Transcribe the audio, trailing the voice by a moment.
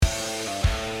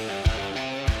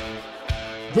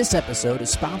This episode is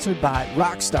sponsored by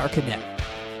Rockstar Connect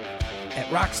at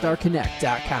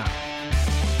rockstarconnect.com.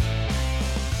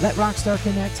 Let Rockstar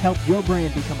Connect help your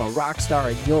brand become a rock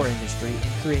star in your industry and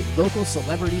create local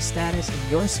celebrity status in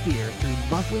your sphere through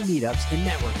monthly meetups and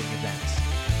networking events.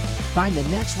 Find the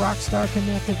next Rockstar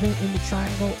Connect event in the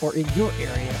Triangle or in your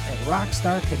area at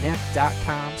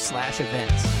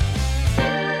rockstarconnect.com/events.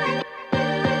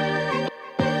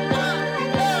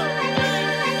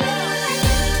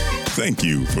 Thank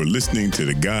you for listening to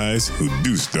the Guys Who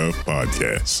Do Stuff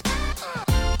podcast.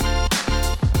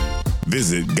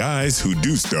 Visit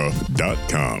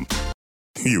guyswhodostuff.com.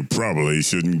 You probably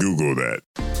shouldn't Google that.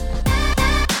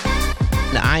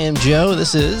 I am Joe.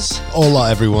 This is... Hola,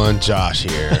 everyone. Josh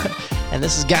here. And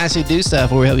this is Guys Who Do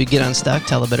Stuff, where we help you get unstuck,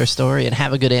 tell a better story, and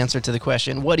have a good answer to the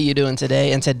question, what are you doing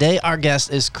today? And today our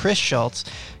guest is Chris Schultz.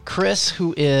 Chris,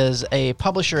 who is a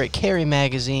publisher at Carey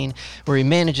Magazine, where he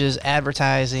manages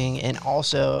advertising and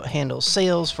also handles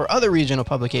sales for other regional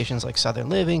publications like Southern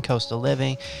Living, Coastal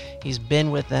Living. He's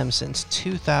been with them since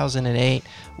 2008.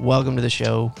 Welcome to the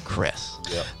show, Chris.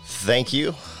 Yep. Thank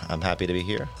you. I'm happy to be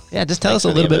here. Yeah, just tell us a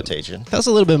little bit. Tell us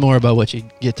a little bit more about what you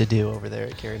get to do over there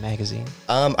at Carey Magazine.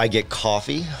 I get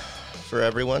coffee for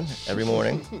everyone every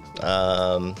morning.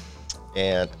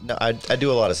 And no, I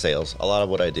do a lot of sales. A lot of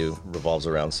what I do revolves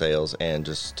around sales and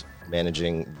just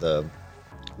managing the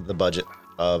budget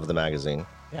of the magazine.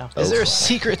 Yeah. Is there a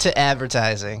secret to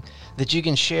advertising that you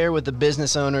can share with the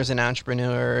business owners and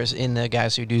entrepreneurs in the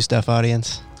Guys Who Do Stuff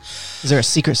audience? Is there a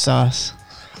secret sauce?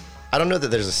 I don't know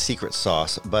that there's a secret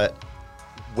sauce, but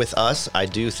with us, I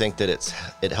do think that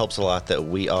it helps a lot that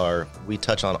we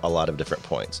touch on a lot of different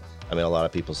points. I mean, a lot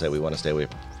of people say we want to stay away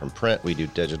from print. We do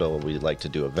digital. We like to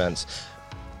do events.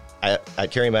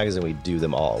 At Carey Magazine, we do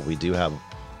them all. We do have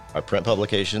our print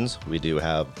publications. We do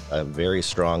have a very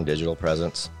strong digital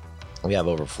presence. We have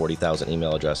over 40,000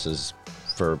 email addresses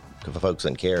for folks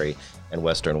in Carey and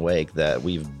Western Wake that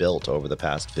we've built over the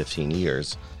past 15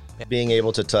 years. Being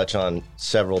able to touch on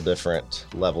several different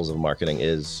levels of marketing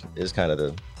is kind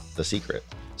of the secret.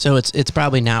 So it's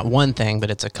probably not one thing,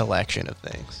 but it's a collection of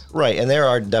things. Right, and there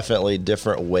are definitely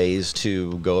different ways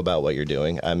to go about what you're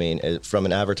doing. I mean, from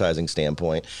an advertising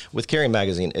standpoint, with Carey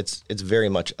Magazine, it's very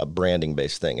much a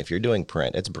branding-based thing. If you're doing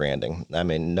print, it's branding. I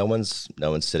mean, no one's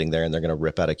sitting there and they're going to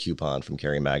rip out a coupon from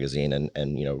Carey Magazine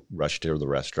and rush to the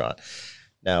restaurant.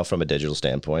 Now, from a digital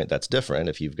standpoint, that's different.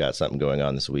 If you've got something going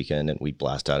on this weekend and we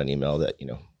blast out an email that,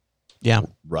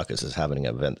 Ruckus is having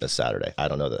an event this Saturday. I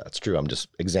don't know that that's true. I'm just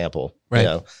example.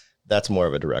 Right. That's more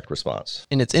of a direct response.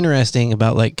 And it's interesting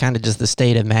about kind of just the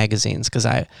state of magazines, because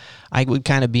I would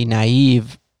kind of be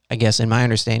naive, I guess, in my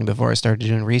understanding before I started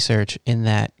doing research in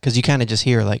that, because you kind of just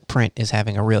hear print is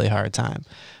having a really hard time.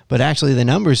 But actually the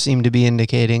numbers seem to be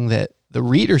indicating that the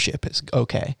readership is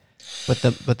okay.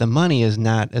 But the money is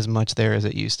not as much there as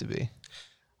it used to be.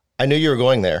 I knew you were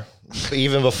going there.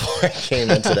 Even before I came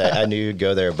in today, I knew you'd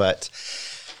go there. But,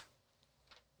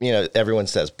 everyone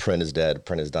says print is dead,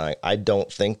 print is dying. I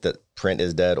don't think that print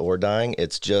is dead or dying.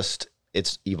 It's just,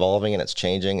 it's evolving and it's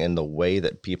changing in the way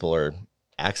that people are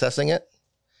accessing it.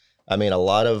 I mean, a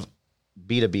lot of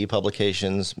B2B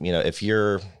publications, if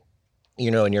you're,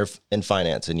 and you're in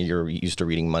finance and you're used to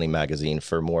reading Money Magazine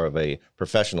for more of a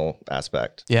professional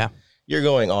aspect. Yeah. You're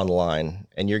going online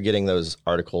and you're getting those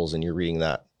articles and you're reading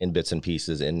that in bits and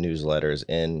pieces, in newsletters,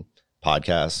 in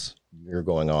podcasts. You're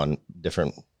going on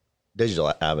different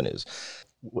digital avenues.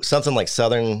 Something like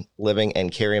Southern Living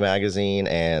and Carey Magazine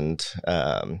and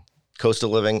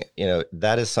Coastal Living,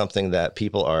 that is something that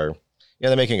people are,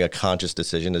 they're making a conscious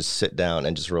decision to sit down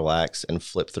and just relax and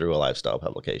flip through a lifestyle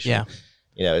publication. Yeah.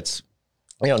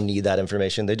 They don't need that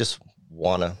information. They just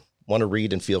want to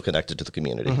read and feel connected to the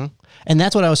community. Mm-hmm. And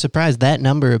that's what I was surprised. That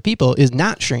number of people is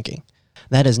not shrinking.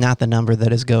 That is not the number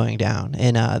that is going down.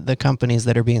 And the companies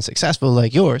that are being successful,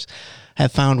 like yours,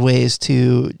 have found ways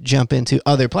to jump into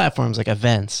other platforms like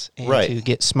events and to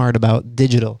get smart about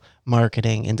digital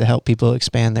marketing and to help people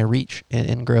expand their reach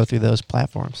and grow through those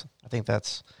platforms. I think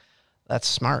that's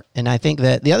smart. And I think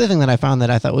that the other thing that I found that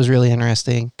I thought was really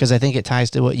interesting, because I think it ties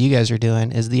to what you guys are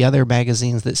doing, is the other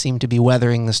magazines that seem to be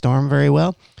weathering the storm very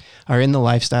well are in the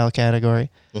lifestyle category.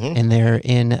 Mm-hmm. And they're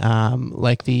in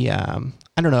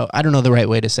I don't know the right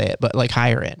way to say it, but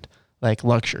higher end,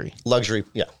 luxury. Luxury,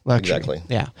 yeah. Luxury, exactly.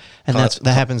 Yeah. And that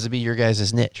happens to be your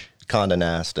guys' niche. Condé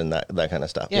Nast and that kind of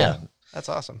stuff. Yeah. That's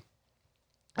awesome.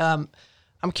 I'm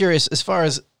curious, as far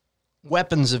as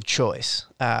weapons of choice,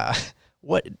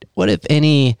 what if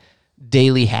any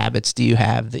daily habits do you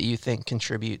have that you think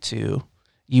contribute to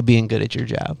you being good at your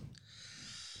job?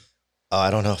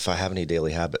 I don't know if I have any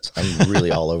daily habits. I'm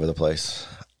really all over the place.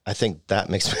 I think that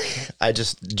makes me, I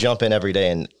just jump in every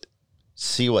day and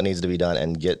see what needs to be done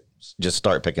and just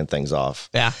start picking things off.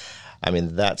 Yeah. I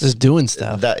mean, that's Just doing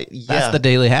stuff. That's the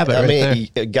daily habit. I right mean,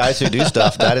 there. guys who do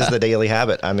stuff, that is the daily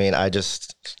habit. I mean, I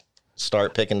just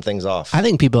start picking things off. I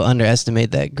think people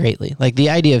underestimate that greatly. Like the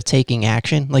idea of taking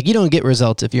action, like you don't get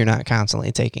results if you're not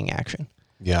constantly taking action.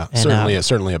 Yeah, And,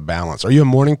 certainly a balance. Are you a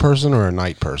morning person or a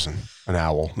night person? An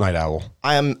owl, night owl?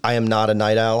 I am not a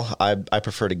night owl. I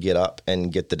prefer to get up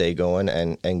and get the day going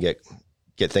and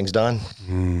get things done.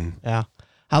 Yeah.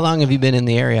 How long have you been in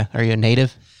the area? Are you a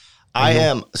native?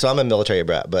 I'm a military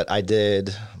brat, but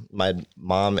my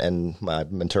mom and my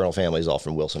maternal family is all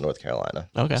from Wilson, North Carolina.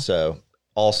 Okay. So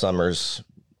all summers,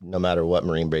 no matter what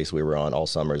Marine base we were on, all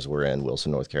summers we're in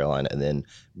Wilson, North Carolina, and then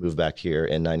moved back here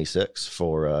in 96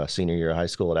 for senior year of high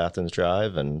school at Athens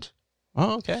Drive. And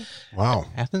Oh, okay. Wow.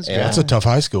 Athens. Yeah. That's a tough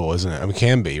high school, isn't it? I mean,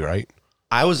 can be, right?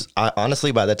 I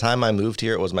honestly, by the time I moved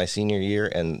here, it was my senior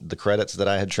year, and the credits that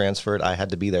I had transferred, I had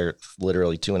to be there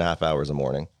literally 2.5 hours a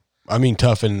morning. I mean,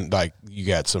 tough, and like you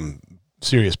got some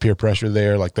serious peer pressure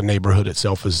there. Like the neighborhood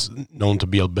itself is known to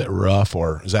be a bit rough,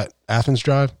 or is that Athens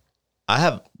Drive? I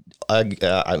have,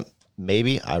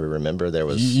 maybe I remember there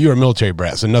was. You're a military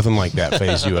brat, so nothing like that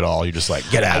fazed you at all. You're just like,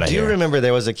 get out I of do here. remember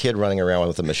there was a kid running around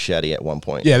with a machete at one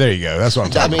point. Yeah, there you go. That's what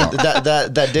I'm I talking mean, about.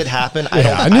 that did happen.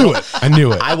 I knew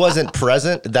it. I wasn't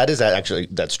present.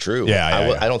 That's true.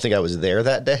 Yeah. I don't think I was there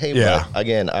that day. Yeah. But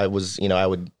again, I was, I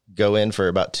would go in for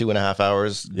about 2.5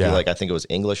 hours. Yeah. Do I think it was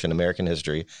English and American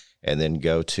history, and then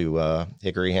go to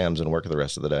Hickory Hams and work the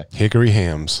rest of the day. Hickory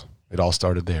Hams. It all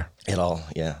started there. It all,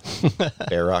 yeah.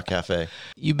 Bear Rock Cafe.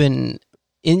 You've been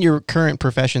in your current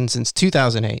profession since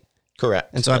 2008.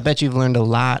 Correct. And so I bet you've learned a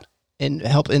lot and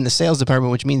help in the sales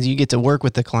department, which means you get to work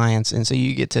with the clients. And so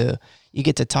you get to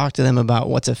talk to them about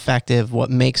what's effective, what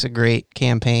makes a great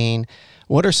campaign.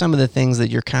 What are some of the things that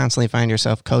you're constantly find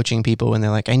yourself coaching people when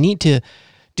they're like,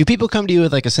 do people come to you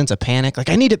with like a sense of panic? Like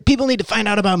people need to find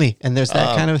out about me. And there's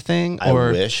that kind of thing. I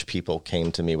Or wish people came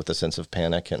to me with a sense of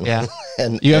panic, and Yeah.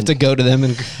 and you have to go to them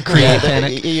and create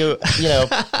panic. You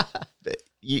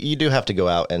do have to go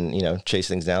out and chase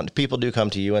things down. People do come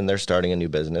to you and they're starting a new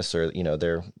business, or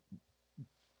they're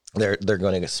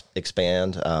going to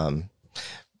expand.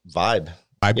 Vibe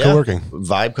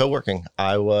co-working.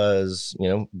 I was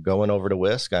going over to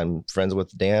Whisk. I'm friends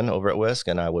with Dan over at Whisk,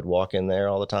 and I would walk in there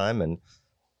all the time, and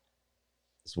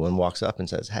this one walks up and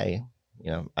says, "Hey,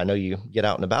 I know you get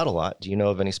out and about a lot. Do you know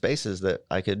of any spaces that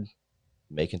I could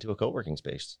make into a co-working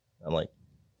space?" I'm like,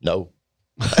 "No,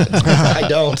 I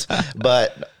don't.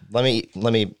 But let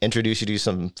me introduce you to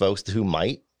some folks who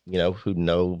might, who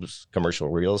knows commercial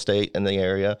real estate in the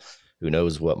area, who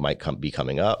knows what might be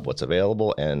coming up, what's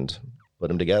available, and put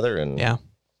them together." And Yeah.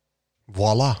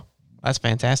 Voila. That's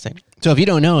fantastic. So if you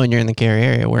don't know and you're in the Cary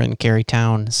area, we're in Cary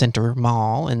Town Center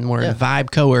Mall, and we're in Vibe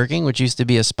Co-working, which used to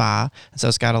be a spa. So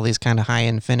it's got all these kind of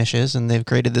high-end finishes, and they've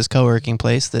created this co-working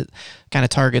place that kind of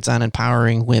targets on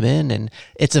empowering women, and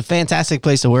it's a fantastic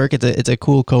place to work. It's a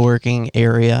cool co-working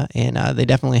area, and they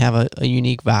definitely have a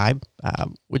unique vibe,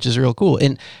 which is real cool.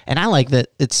 And I like that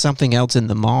it's something else in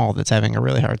the mall that's having a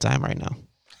really hard time right now.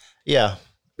 yeah.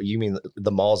 You mean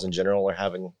the malls in general are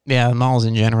having? Yeah, malls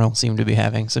in general seem to be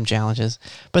having some challenges.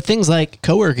 But things like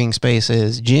co-working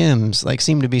spaces, gyms,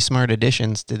 seem to be smart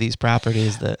additions to these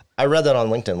properties that... I read that on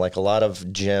LinkedIn. Like a lot of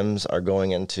gyms are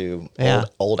going into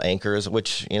old anchors,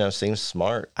 which, seems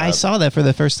smart. I saw that for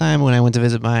the first time when I went to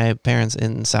visit my parents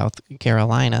in South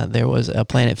Carolina. There was a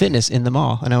Planet Fitness in the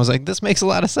mall, and I was like, this makes a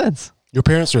lot of sense. Your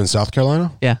parents are in South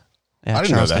Carolina? Yeah. I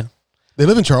didn't know that. They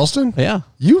live in Charleston? Yeah.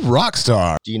 You rock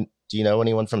star. Do you know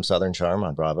anyone from Southern Charm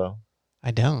on Bravo?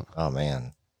 I don't. Oh,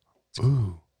 man.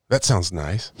 Ooh, that sounds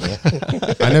nice.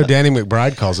 I know Danny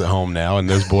McBride calls it home now, and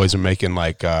those boys are making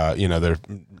they're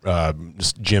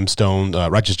just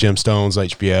gemstones, Righteous Gemstones,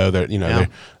 HBO. They're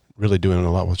really doing a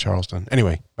lot with Charleston.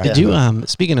 Anyway, Did you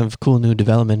speaking of cool new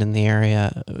development in the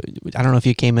area, I don't know if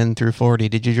you came in through 40.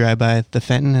 Did you drive by the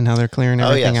Fenton and how they're clearing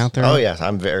everything out there? Oh yes,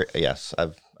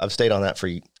 I've stayed on that for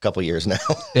a couple of years now.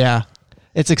 Yeah.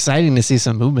 It's exciting to see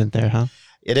some movement there, huh?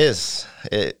 It is.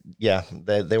 They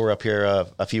were up here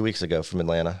a few weeks ago from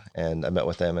Atlanta, and I met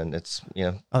with them, and it's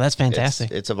Oh, that's fantastic.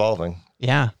 It's evolving.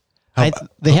 Yeah.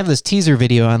 They have this teaser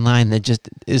video online that just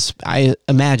is, I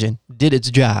imagine, did its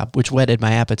job, which whetted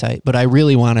my appetite, but I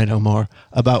really want to know more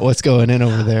about what's going in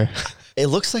over there. It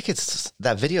looks like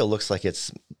that video looks like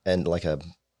it's like a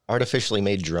artificially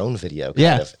made drone video.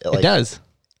 It does.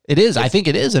 It is. I think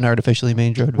it is an artificially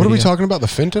made drone video. What are we talking about? The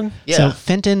Fenton? Yeah. So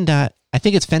Fenton. I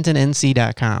think it's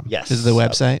FentonNC.com. Yes. Is the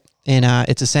website. And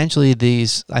it's essentially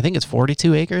these, I think it's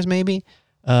 42 acres maybe,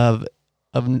 of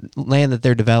of land that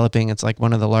they're developing. It's like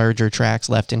one of the larger tracts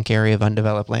left in Cary of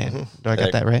undeveloped land. Do I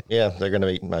get that right? Yeah, they're going to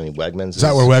be. I mean, Wegmans. Is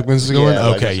that where Wegmans is going?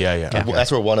 Yeah, Okay, Wegmans. yeah.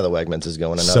 That's where one of the Wegmans is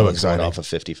going. Another So one's going exciting. off of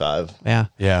 55. Yeah.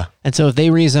 Yeah. And so if they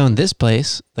rezone this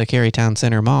place, the Cary Town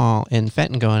Center Mall, and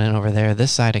Fenton going in over there,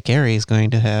 this side of Cary is going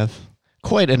to have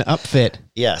quite an upfit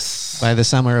Yes. by the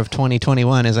summer of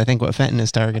 2021 is I think what Fenton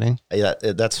is targeting. Yeah,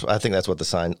 I think that's what the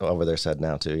sign over there said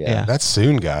now too. Yeah. Yeah. That's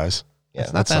soon, guys. Yeah.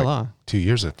 It's not that like long. 2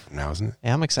 years from now, isn't it?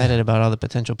 Yeah, I'm excited about all the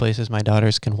potential places my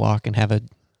daughters can walk and have a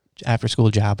after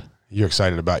school job. You're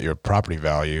excited about your property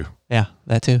value. Yeah,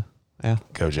 that too. Yeah.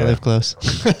 Go, I Jay. live close.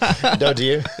 No, do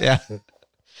you? Yeah.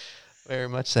 Very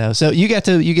much so. So you get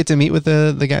to meet with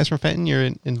the guys from Fenton? You're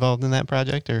involved in that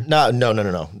project or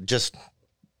No. Just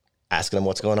asking them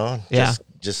what's going on. Yeah.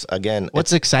 Just again,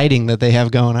 what's exciting that they have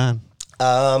going on?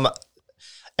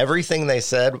 everything they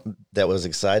said that was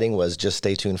exciting was just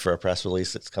stay tuned for a press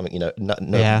release that's coming.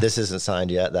 Yeah. This isn't signed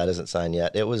yet. That isn't signed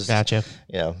yet. It was, Gotcha.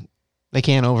 They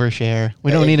can't overshare.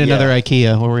 We don't Yeah, need another yeah.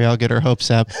 IKEA where we all get our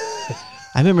hopes up.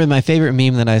 I remember my favorite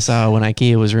meme that I saw when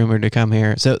IKEA was rumored to come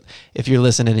here. So if you're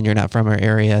listening and you're not from our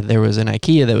area, there was an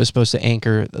IKEA that was supposed to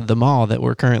anchor the mall that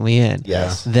we're currently in.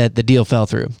 Yes. That the deal fell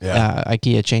through. Yeah.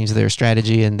 IKEA changed their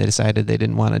strategy and they decided they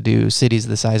didn't want to do cities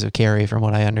the size of Cary, from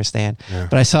what I understand. Yeah.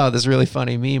 But I saw this really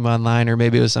funny meme online, or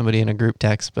maybe it was somebody in a group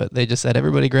text, but they just said,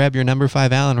 everybody grab your number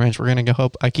 5 Allen wrench. We're going to go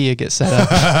hope IKEA gets set up.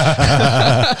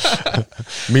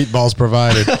 Meatballs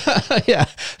provided. Yeah,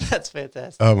 that's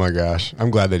fantastic. Oh my gosh. I'm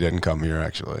glad they didn't come here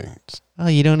actually. Oh,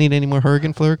 you don't need any more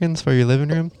Hergen Flurgens for your living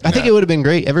room? I think it would have been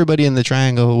great. Everybody in the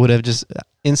triangle would have just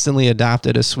instantly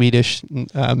adopted a Swedish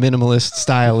minimalist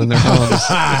style in their homes.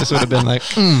 It just would have been like,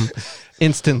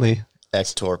 instantly.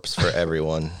 X-Torps for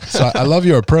everyone. So I love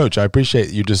your approach. I appreciate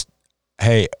you just,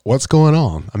 hey, what's going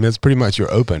on? I mean, that's pretty much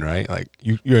you're open, right? Like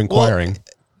you're inquiring.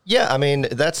 Yeah, I mean,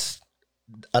 that's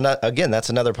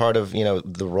another part of,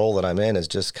 the role that I'm in is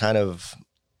just kind of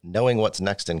knowing what's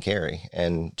next in Cary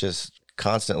and just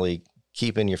constantly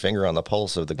keeping your finger on the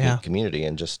pulse of the community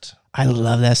and just. I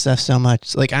love that stuff so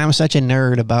much. Like, I'm such a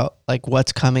nerd about like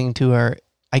what's coming to our.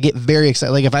 I get very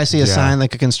excited. Like if I see a sign,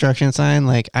 like a construction sign,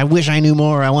 like I wish I knew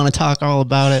more. I want to talk all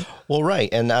about it. Well, right.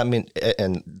 And I mean,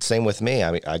 and same with me.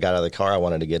 I mean, I got out of the car. I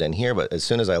wanted to get in here, but as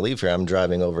soon as I leave here, I'm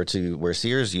driving over to where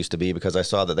Sears used to be because I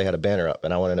saw that they had a banner up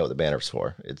and I want to know what the banner's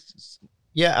for.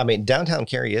 I mean, downtown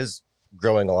Cary is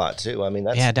growing a lot too. I mean,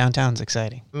 downtown's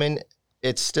exciting. I mean,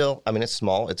 it's still, it's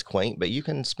small, it's quaint, but you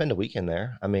can spend a weekend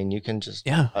there. I mean, you can just,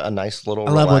 a nice little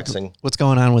I love relaxing. what's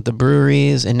going on with the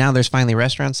breweries, and now there's finally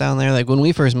restaurants down there. Like when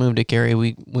we first moved to Cary,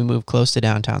 we moved close to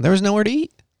downtown. There was nowhere to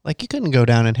eat. Like you couldn't go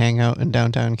down and hang out in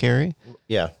downtown Cary.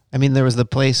 Yeah. I mean, there was the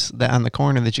place that on the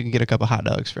corner that you could get a couple hot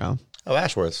dogs from. Oh,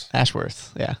 Ashworth's.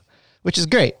 Yeah. Which is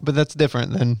great, but that's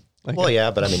different than like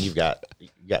but I mean, you've got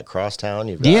Crosstown.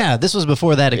 You've got this was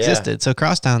before that existed. So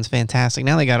Crosstown's fantastic.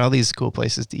 Now they got all these cool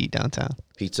places to eat downtown.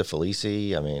 Pizza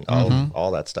Felici. I mean,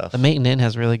 all that stuff. The Maiden Inn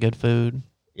has really good food.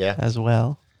 Yeah. As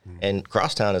well. And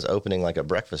Crosstown is opening like a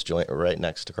breakfast joint right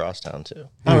next to Crosstown too.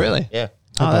 Oh, really? Yeah.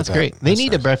 Oh, that's great. They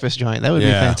need a breakfast joint. That would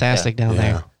be fantastic down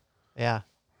there. Yeah.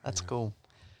 That's cool.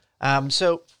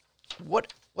 So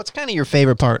what's kind of your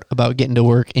favorite part about getting to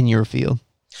work in your field?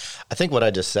 I think what I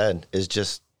just said is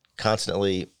just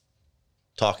constantly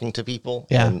talking to people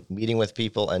Yeah. and meeting with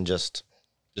people and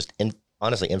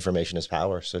honestly, information is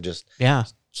power. So just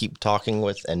keep talking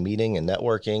with and meeting and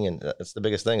networking. And that's the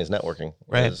biggest thing is networking.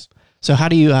 Right. So how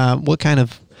do you, what kind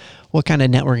of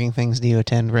networking things do you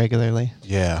attend regularly?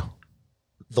 Yeah.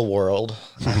 The world.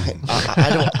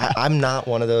 I'm not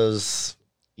one of those,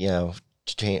 kind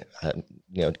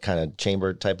of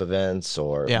chamber type events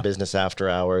or business after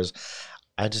hours.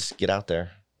 I just get out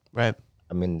there. Right.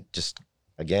 I mean, just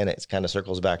again, it kind of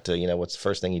circles back to, what's the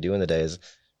first thing you do in the day is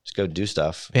just go do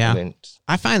stuff. Yeah. I mean,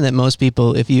 I find that most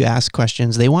people, if you ask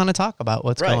questions, they want to talk about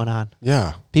what's going on.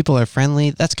 Yeah. People are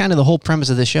friendly. That's kind of the whole premise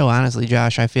of the show, honestly,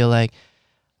 Josh. I feel like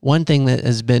one thing that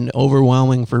has been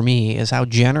overwhelming for me is how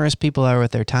generous people are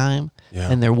with their time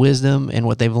and their wisdom and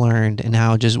what they've learned and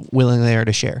how just willing they are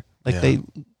to share. Like they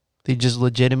just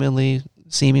legitimately,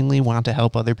 seemingly want to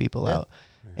help other people out.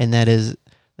 And that is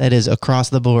across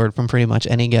the board from pretty much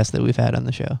any guest that we've had on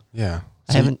the show. Yeah.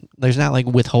 There's not like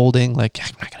withholding, like,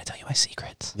 I'm not going to tell you my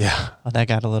secrets. Yeah. Oh, that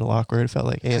got a little awkward. It felt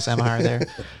like ASMR there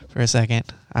for a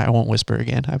second. I won't whisper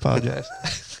again. I apologize.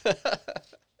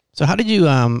 So how did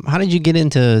you get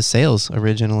into sales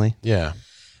originally? Yeah.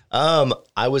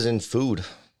 I was in food.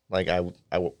 Like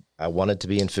I wanted to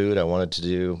be in food. I wanted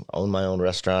to own my own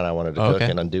restaurant. I wanted to cook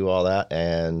and undo all that.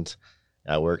 And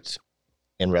I worked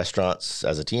in restaurants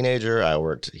as a teenager. I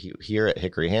worked here at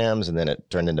Hickory Hams, and then it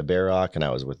turned into Bear Rock, and I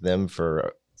was with them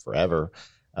for forever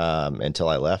until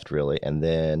I left, really. And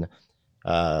then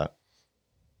right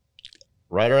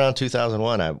around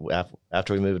 2001,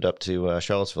 after we moved up to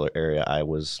Charlottesville area, I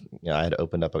had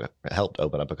helped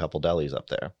open up a couple delis up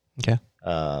there. Okay.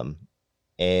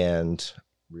 And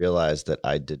realized that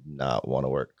I did not want to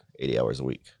work 80 hours a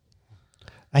week.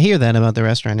 I hear that about the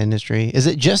restaurant industry. Is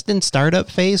it just in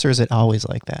startup phase, or is it always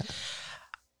like that?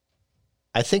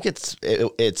 I think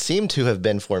it seemed to have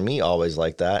been for me always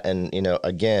like that. And,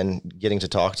 again, getting to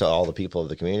talk to all the people of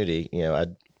the community,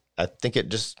 I think it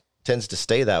just tends to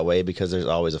stay that way because there's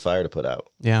always a fire to put out.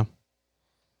 Yeah.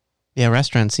 Yeah,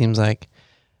 restaurant seems like,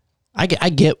 I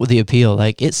get with the appeal.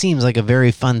 Like, it seems like a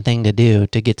very fun thing to do,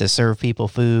 to get to serve people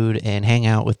food and hang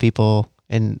out with people,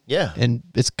 and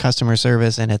it's customer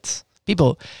service, and it's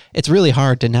really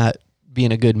hard to not be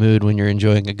in a good mood when you're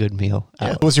enjoying a good meal.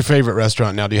 Yeah. What's your favorite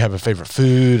restaurant now? Do you have a favorite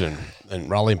food and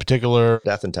Raleigh in particular?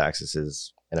 Death in Texas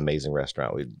is an amazing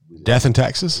restaurant. We Death in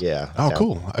Texas? Yeah. Oh,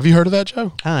 cool. Have you heard of that,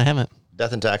 Joe? I haven't.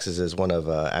 Death in Texas is one of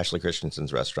Ashley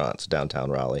Christensen's restaurants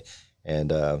downtown Raleigh,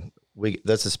 and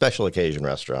that's a special occasion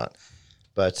restaurant.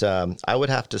 But I would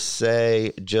have to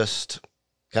say, just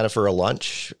kind of for a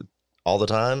lunch all the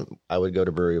time, I would go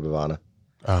to Brewery Bavana.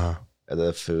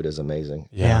 The food is amazing.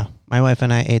 Yeah. My wife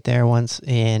and I ate there once,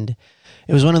 and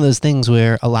it was one of those things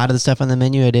where a lot of the stuff on the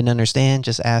menu I didn't understand.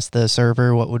 Just asked the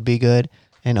server what would be good,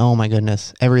 and oh my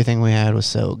goodness, everything we had was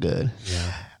so good.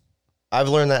 Yeah. I've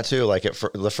learned that too. Like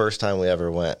the first time we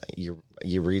ever went, you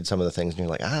read some of the things and you're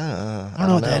like, I don't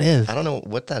know what that is. I don't know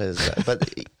what that is.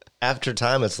 But after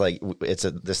time, it's like,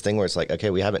 this thing where it's like, okay,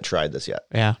 we haven't tried this yet.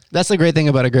 Yeah. That's the great thing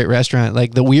about a great restaurant.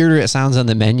 Like, the weirder it sounds on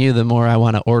the menu, the more I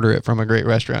want to order it from a great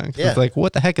restaurant. Yeah. It's like,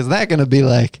 what the heck is that going to be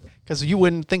like? Because you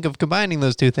wouldn't think of combining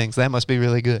those two things. That must be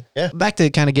really good. Yeah. Back to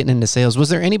kind of getting into sales. Was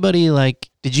there anybody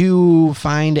did you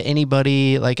find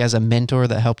anybody as a mentor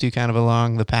that helped you kind of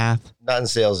along the path? Not in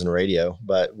sales and radio,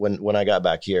 but when I got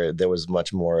back here, there was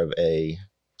much more of a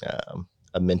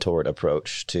mentored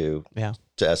approach to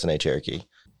SNA Cherokee.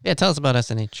 Yeah, tell us about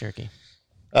SNA Cherokee.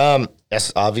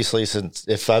 Yes, obviously, since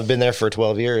if I've been there for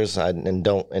 12 years and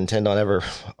don't intend on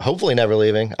hopefully never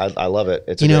leaving, I love it.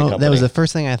 It's a great company. That was the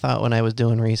first thing I thought when I was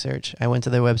doing research. I went to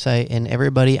their website, and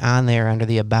everybody on there under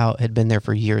the about had been there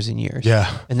for years and years.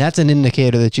 Yeah. And that's an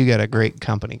indicator that you got a great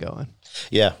company going.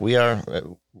 Yeah, we are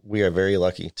very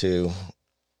lucky to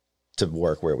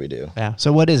work where we do. Yeah.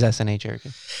 So what is SNA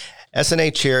Cherokee?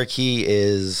 SNA Cherokee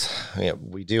is,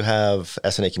 we do have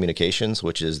SNA Communications,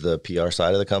 which is the PR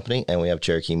side of the company, and we have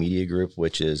Cherokee Media Group,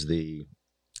 which is the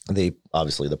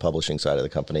obviously the publishing side of the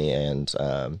company. And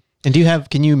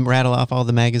can you rattle off all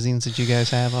the magazines that you guys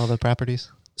have, all the properties?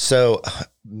 So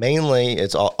mainly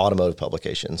it's all automotive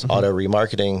publications, Auto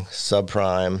Remarketing,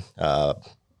 Subprime,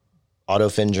 Auto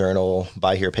Fin Journal,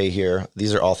 Buy Here, Pay Here.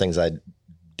 These are all things I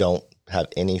don't have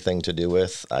anything to do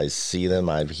with. I see them,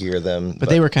 I hear them, but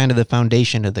they were kind of the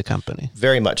foundation of the company.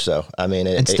 Very much so. I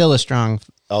mean, still a strong.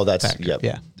 Oh, that's factor.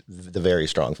 Yeah, the very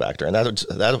strong factor, and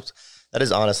that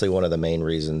is honestly one of the main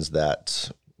reasons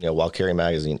that while Carry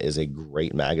Magazine is a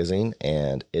great magazine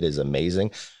and it is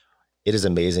amazing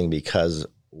because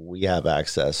we have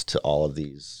access to all of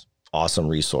these awesome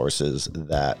resources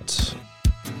that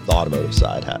the automotive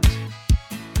side has.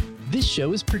 This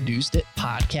show is produced at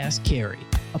Podcast Carry,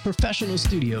 a professional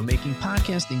studio making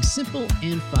podcasting simple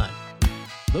and fun.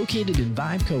 Located in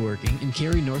Vibe Co-working in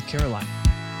Cary, North Carolina.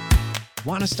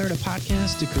 Want to start a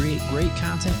podcast to create great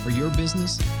content for your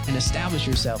business and establish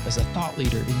yourself as a thought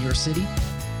leader in your city?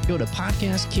 Go to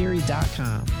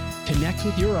podcastcarry.com. Connect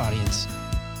with your audience.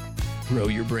 Grow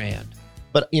your brand.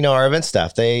 But our event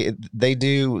staff, they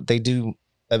do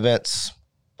events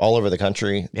all over the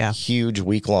country. Yeah. Huge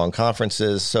week-long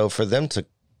conferences. So for them to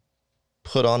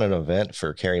put on an event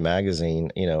for Carry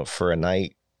Magazine, for a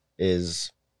night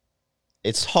it's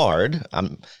hard.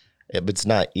 It's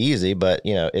not easy, but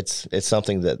it's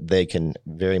something that they can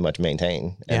very much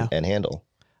maintain and handle.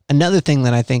 Another thing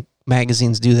that I think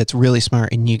magazines do that's really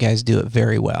smart, and you guys do it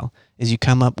very well, is you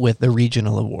come up with the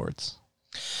regional awards.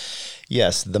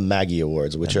 Yes, the Maggie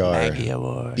Awards, which are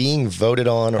being voted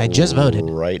on. I just voted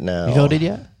right now. You voted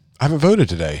yet? I haven't voted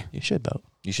today. You should vote.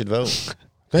 You should vote.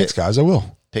 Thanks, guys. I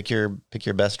will. Pick your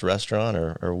best restaurant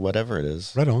or whatever it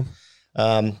is. Right on.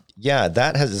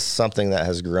 That is something that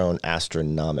has grown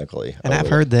astronomically. And I've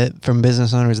heard that from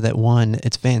business owners that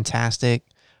it's fantastic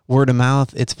word of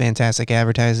mouth, it's fantastic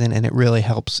advertising, and it really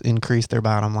helps increase their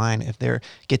bottom line if they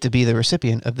get to be the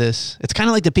recipient of this. It's kind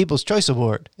of like the People's Choice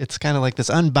Award. It's kind of like this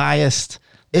unbiased,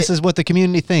 this is what the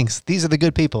community thinks. These are the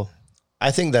good people.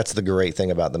 I think that's the great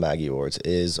thing about the Maggie Awards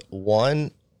is,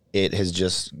 one, it has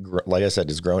just, like I said,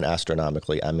 has grown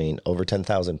astronomically. I mean, over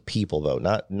 10,000 people vote,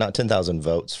 not 10,000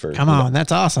 votes for. Come on,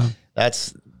 that's awesome.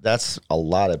 That's a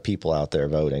lot of people out there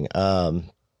voting.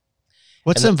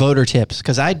 What's some voter tips?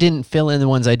 Because I didn't fill in the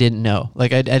ones I didn't know.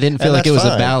 Like I didn't feel like it was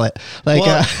a ballot. Like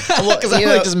because I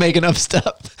like just making up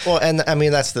stuff. Well, and I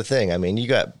mean that's the thing. I mean, you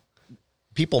got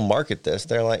people market this.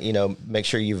 They're like, make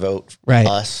sure you vote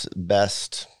us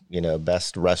best.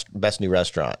 Best new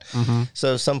restaurant. Mm-hmm.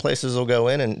 So some places will go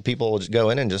in and people will just go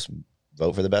in and just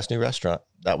vote for the best new restaurant.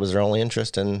 That was their only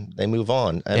interest, and they move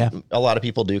on. And a lot of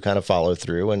people do kind of follow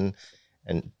through, and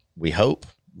we hope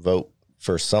vote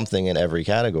for something in every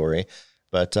category.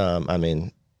 But I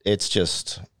mean, it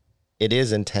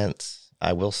is intense.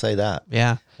 I will say that.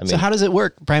 Yeah. So how does it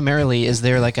work primarily? Is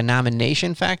there like a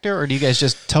nomination factor, or do you guys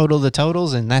just total the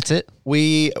totals and that's it?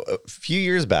 A few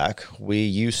years back, we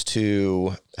used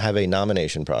to have a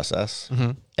nomination process,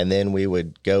 and then we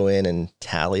would go in and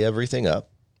tally everything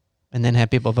up. And then have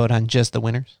people vote on just the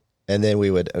winners? And then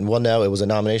no, it was a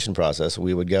nomination process.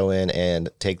 We would go in and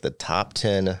take the top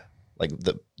 10, like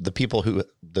the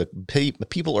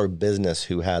people or business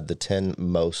who had the 10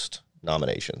 most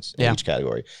nominations in each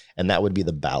category, and that would be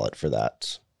the ballot for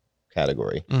that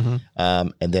category.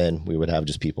 And then we would have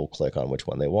just people click on which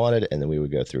one they wanted, and then we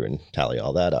would go through and tally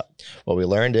all that up. What we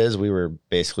learned is we were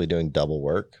basically doing double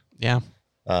work.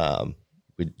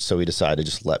 So we decided to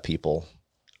just let people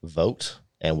vote,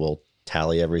 and we'll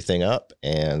tally everything up,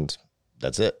 and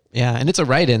that's it. Yeah, and it's a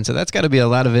write-in, so that's got to be a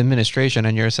lot of administration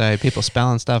on your side. People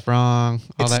spelling stuff wrong.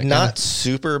 It's not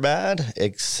super bad,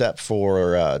 except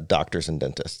for doctors and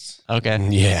dentists. Okay.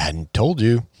 Yeah, I told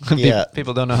you. Yeah,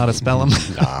 people don't know how to spell them.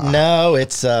 No,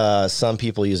 it's some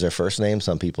people use their first name,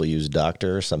 some people use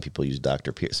doctor, some people use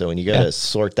Dr. Pierce. So when you got to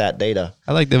sort that data,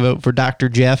 I like to vote for Dr.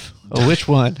 Jeff. Oh, which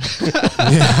one?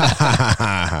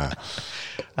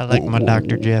 I like my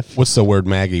Dr. Jeff. What's the word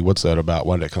Maggie? What's that about?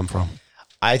 Where did it come from?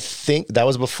 I think that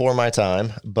was before my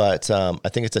time, but I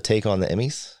think it's a take on the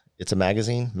Emmys. It's a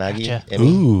magazine, Maggie. Gotcha. Emmy,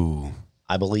 Ooh.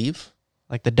 I believe.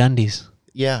 Like the Dundies.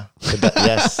 Yeah.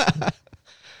 Yes.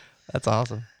 That's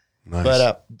awesome. Nice.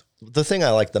 But the thing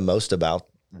I like the most about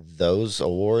those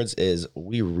awards is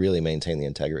we really maintain the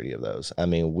integrity of those. I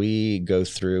mean, we go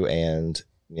through and,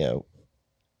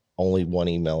 only one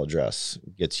email address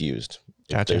gets used.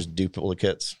 Gotcha. If there's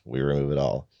duplicates, we remove it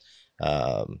all.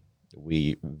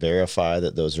 We verify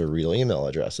that those are real email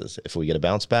addresses. If we get a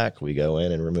bounce back, we go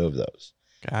in and remove those.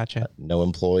 Gotcha. No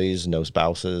employees, no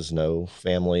spouses, no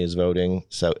families voting.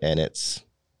 So, and it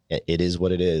is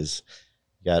what it is.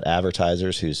 You got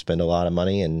advertisers who spend a lot of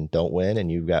money and don't win, and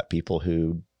you've got people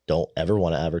who don't ever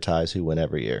want to advertise who win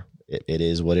every year. It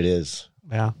is what it is.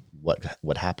 Yeah.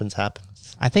 What happens.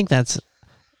 I think that's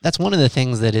one of the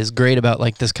things that is great about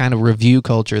like this kind of review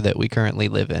culture that we currently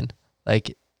live in.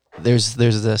 Like there's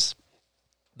this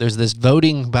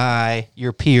voting by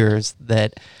your peers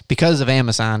that, because of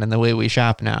Amazon and the way we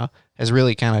shop now, has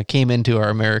really kind of came into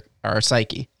our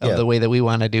psyche of the way that we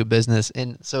want to do business.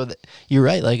 And so you're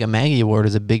right, like a Maggie Award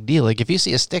is a big deal. Like if you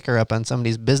see a sticker up on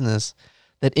somebody's business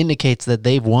that indicates that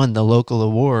they've won the local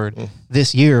award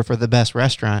this year for the best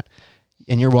restaurant,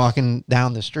 and you're walking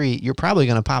down the street, you're probably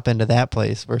going to pop into that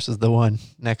place versus the one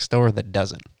next door that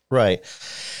doesn't. Right.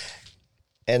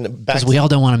 And because we all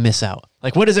don't want to miss out.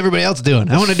 Like, what is everybody else doing?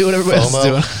 I want to do what everybody else is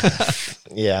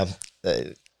doing. Yeah.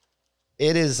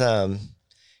 It is,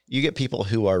 you get people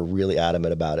who are really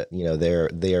adamant about it.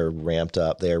 They are ramped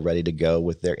up. They are ready to go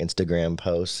with their Instagram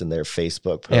posts and their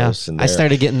Facebook posts. Yeah. And I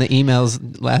started getting the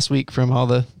emails last week from all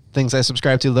the things I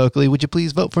subscribe to locally. Would you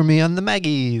please vote for me on the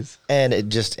Maggies?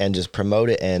 And just promote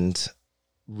it and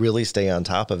really stay on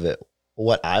top of it.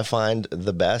 What I find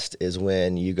the best is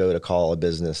when you go to call a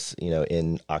business,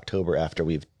 in October after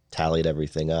we've tallied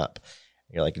everything up.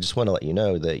 You're like, I just want to let you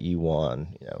know that you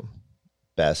won,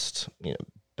 best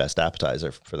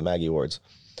appetizer for the Maggie Awards.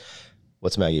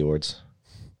 What's Maggie Awards?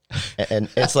 And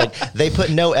it's like they put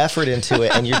no effort into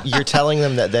it, and you're telling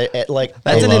them that they like.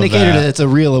 That's an indicator that it's a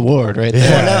real award, right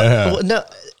there. Well, no,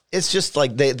 it's just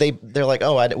like they're like,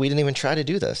 oh, we didn't even try to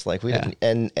do this, like we didn't,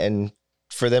 and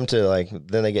for them to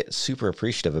then they get super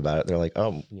appreciative about it. They're like,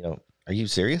 oh, are you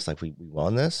serious? Like we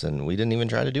won this and we didn't even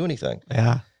try to do anything.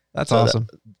 Yeah, that's awesome.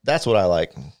 That's what I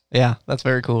like. Yeah, that's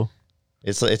very cool.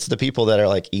 It's the people that are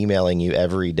like emailing you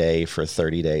every day for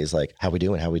 30 days, like, how we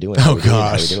doing? How we doing? Oh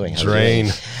gosh, drain.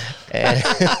 And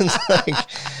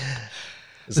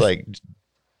it's like,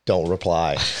 don't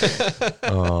reply.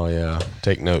 Oh yeah,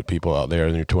 take note, people out there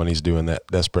in your 20s doing that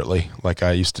desperately, like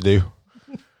I used to do.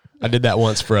 I did that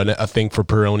once for a thing for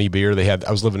Peroni beer.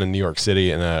 I was living in New York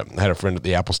City, and I had a friend at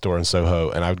the Apple Store in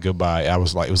Soho, and I would go by. It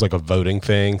was like a voting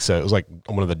thing, so it was like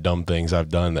one of the dumb things I've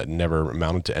done that never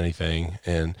amounted to anything.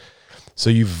 And so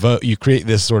you create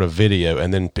this sort of video,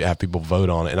 and then have people vote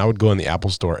on it. And I would go in the Apple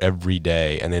Store every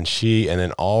day, and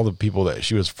then all the people that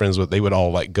she was friends with, they would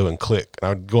all like go and click. And I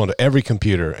would go onto every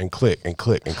computer and click and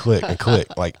click and click and click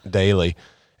like daily.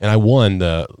 And I won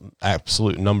the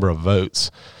absolute number of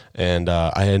votes, and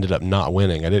I ended up not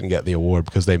winning. I didn't get the award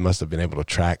because they must have been able to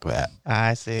track that.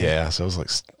 I see. Yeah, so it was like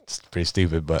pretty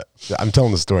stupid, but I'm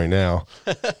telling the story now.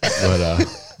 But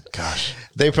gosh,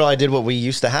 they probably did what we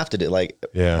used to have to do. Like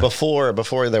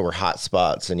before there were hot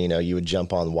spots, and you would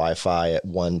jump on Wi-Fi at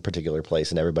one particular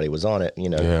place, and everybody was on it.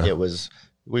 It was.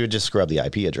 We would just scrub the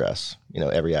IP address.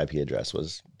 Every IP address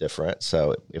was different.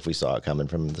 So if we saw it coming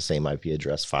from the same IP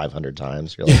address 500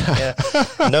 times, you're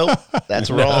like, nope, that's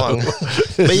wrong.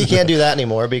 But you can't do that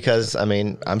anymore because,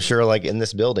 I'm sure like in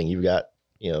this building, you've got,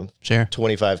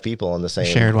 25 people on the same.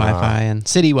 Shared Wi-Fi, and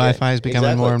city Wi-Fi is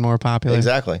becoming more and more popular.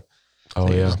 Exactly. Oh,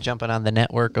 so yeah. Just jumping on the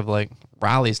network of like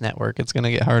Raleigh's network, it's going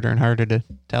to get harder and harder to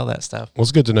tell that stuff. Well,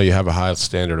 it's good to know you have a high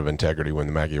standard of integrity when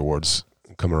the Maggie Awards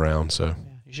come around. So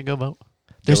you should go vote.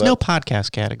 There's no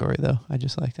podcast category, though. I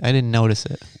didn't notice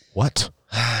it. What?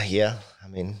 Yeah.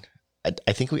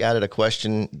 I think we added a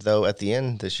question, though, at the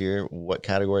end this year. What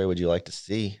category would you like to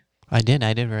see? I did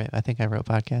write. I think I wrote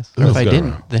podcast. Or if I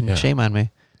didn't, then shame on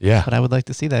me. Yeah. But I would like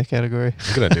to see that category.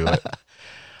 I'm going to do it.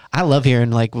 I love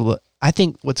hearing, I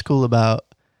think what's cool about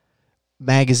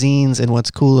magazines and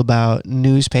what's cool about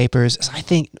newspapers is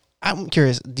I'm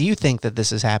curious, do you think that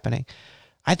this is happening?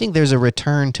 I think there's a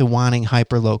return to wanting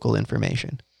hyper-local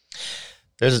information.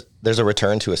 There's a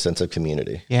return to a sense of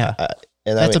community. Yeah.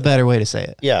 And that's a better way to say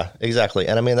it. Yeah, exactly.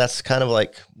 And that's kind of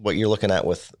like what you're looking at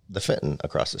with the Fenton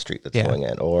across the street that's going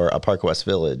in, or a Park West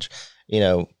Village,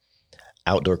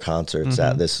 outdoor concerts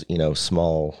at this,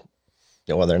 small,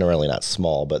 well, they're really not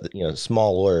small, but,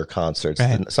 smaller concerts,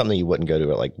 something you wouldn't go to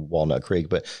at like Walnut Creek,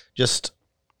 but just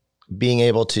being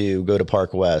able to go to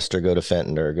Park West or go to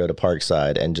Fenton or go to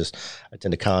Parkside and just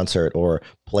attend a concert or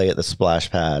play at the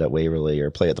Splash Pad at Waverly or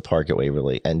play at the park at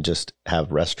Waverly and just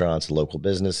have restaurants, local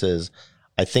businesses.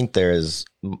 I think there is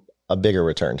a bigger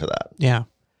return to that. Yeah.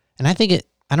 And I think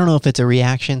I don't know if it's a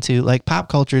reaction to like pop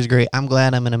culture is great. I'm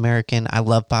glad I'm an American. I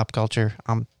love pop culture.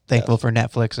 I'm thankful for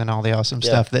Netflix and all the awesome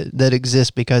stuff that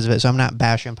exists because of it. So I'm not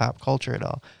bashing pop culture at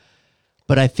all.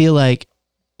 But I feel like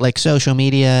social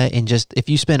media and just if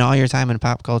you spend all your time in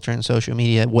pop culture and social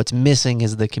media, what's missing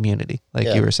is the community, like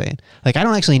you were saying. Like, I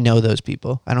don't actually know those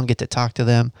people. I don't get to talk to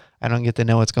them. I don't get to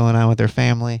know what's going on with their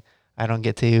family. I don't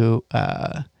get to,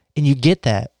 and you get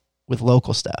that with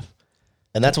local stuff.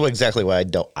 And that's exactly why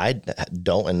I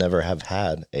don't and never have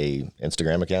had a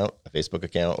Instagram account, a Facebook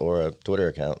account, or a Twitter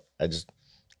account.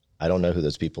 I don't know who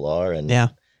those people are. And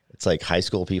it's like high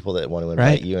school people that want to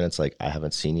invite you, and it's like, I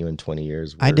haven't seen you in 20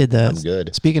 years. I did that. I'm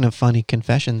good. Speaking of funny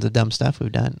confessions of dumb stuff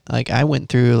we've done, like I went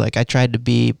through, I tried to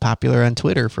be popular on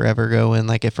Twitter forever ago when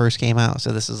it first came out.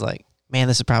 So this is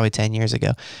this is probably 10 years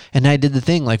ago. And I did the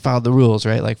thing, follow the rules,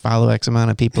 right? Like follow X amount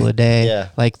of people a day,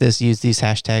 like this, use these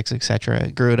hashtags,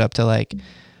 etc. Grew it up to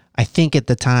I think at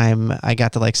the time I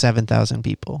got to 7,000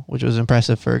 people, which was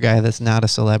impressive for a guy that's not a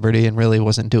celebrity and really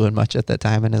wasn't doing much at that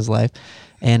time in his life.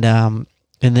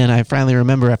 And then I finally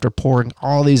remember after pouring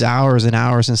all these hours and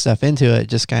hours and stuff into it,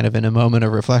 just kind of in a moment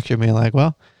of reflection, being like,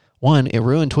 well, one, it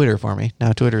ruined Twitter for me.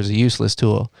 Now Twitter is a useless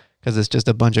tool because it's just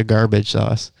a bunch of garbage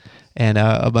sauce and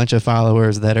a bunch of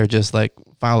followers that are just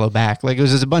follow back. It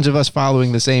was just a bunch of us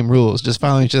following the same rules, just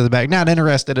following each other back, not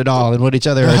interested at all in what each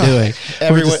other are doing.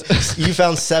 You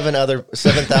found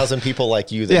 7,000 people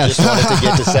like you that just wanted to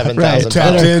get to 7,000.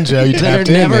 Tapped in, Joe. You that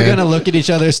are never going to look at each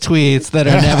other's tweets, that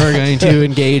are never going to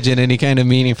engage in any kind of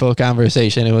meaningful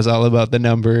conversation. It was all about the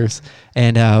numbers.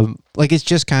 And it's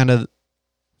just kind of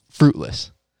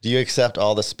fruitless. Do you accept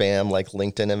all the spam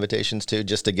LinkedIn invitations too,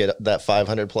 just to get that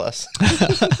 500 plus?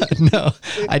 No,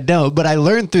 I don't. But I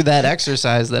learned through that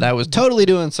exercise that I was totally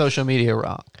doing social media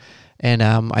wrong. And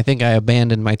I think I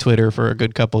abandoned my Twitter for a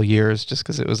good couple years just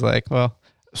because it was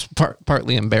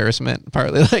partly embarrassment,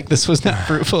 partly this was not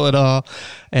fruitful at all.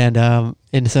 And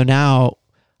so now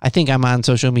I think I'm on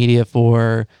social media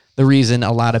for the reason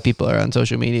a lot of people are on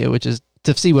social media, which is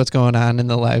to see what's going on in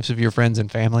the lives of your friends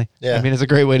and family. Yeah. It's a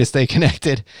great way to stay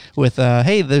connected with,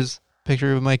 hey, there's a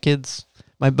picture of my kids,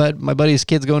 my buddy's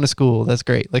kids going to school. That's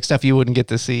great. Stuff you wouldn't get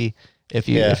to see if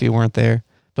you weren't there.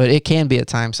 But it can be a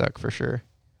time suck for sure.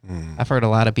 I've heard a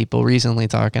lot of people recently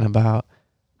talking about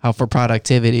how for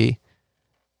productivity,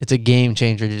 It's a game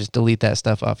changer to just delete that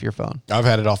stuff off your phone. I've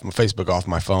had it off my Facebook off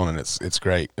my phone, and it's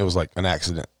great. It was like an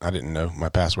accident. I didn't know my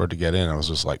password to get in. I was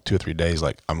just like 2 or 3 days,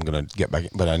 like I'm gonna get back in,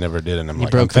 but I never did, and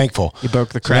I'm thankful. You broke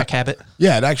the crack habit.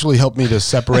 Yeah, it actually helped me to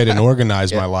separate and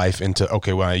organize my life into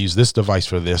okay. Well, I use this device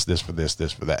for this for this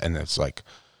for that, and it's like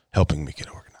helping me get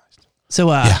organized. So,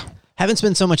 haven't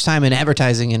spent so much time in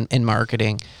advertising and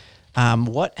marketing.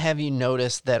 What have you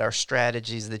noticed that are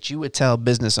strategies that you would tell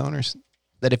business owners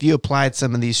that if you applied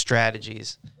some of these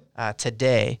strategies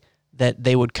today, that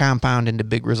they would compound into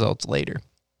big results later?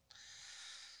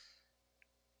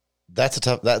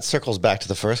 That circles back to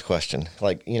the first question.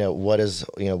 Like, what's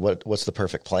the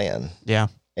perfect plan? Yeah.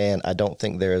 And I don't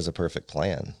think there is a perfect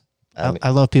plan. I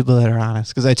love people that are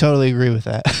honest, because I totally agree with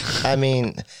that. I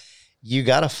mean, you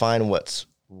got to find what's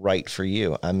right for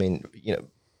you. I mean,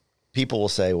 people will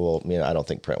say, well, I don't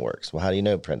think print works. Well, how do you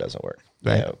know print doesn't work?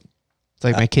 Right. It's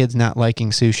like my kids not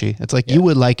liking sushi. It's like you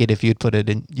would like it if you'd put it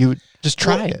in. You would just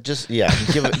try it. Just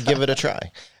give it a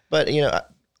try. But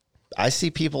I see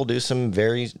people do some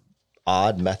very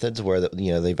odd methods where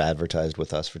they've advertised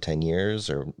with us for 10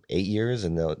 years or 8 years,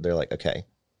 and they're like, okay,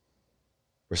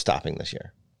 we're stopping this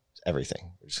year. It's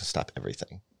everything. We're just gonna stop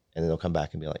everything, and then they'll come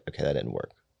back and be like, okay, that didn't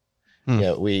work.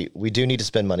 We do need to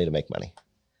spend money to make money.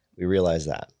 We realize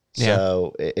that. Yeah.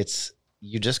 So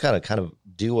you just gotta kind of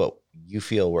do what you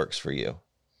feel works for you.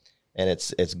 And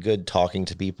it's good talking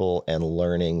to people and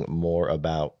learning more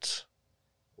about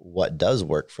what does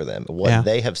work for them, what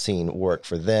they have seen work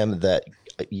for them that,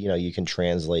 you can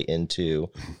translate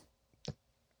into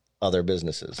other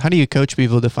businesses. How do you coach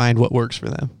people to find what works for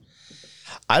them?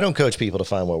 I don't coach people to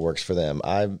find what works for them.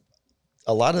 I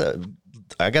got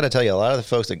to tell you, a lot of the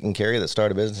folks that in Cary that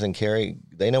start a business in Cary,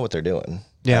 they know what they're doing.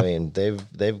 Yeah. I mean,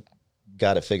 they've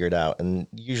got it figured out, and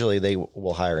usually they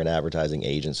will hire an advertising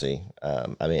agency.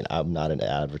 I'm not an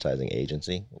advertising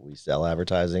agency. We sell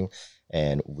advertising,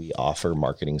 and we offer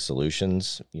marketing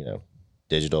solutions,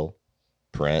 digital,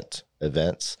 print,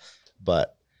 events,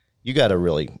 but you got to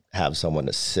really have someone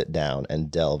to sit down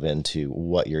and delve into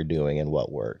what you're doing and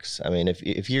what works. I mean,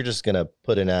 if you're just going to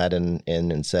put an ad in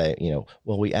and say,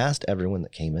 well, we asked everyone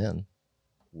that came in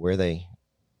where they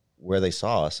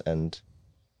saw us, and,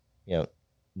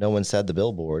 no one said the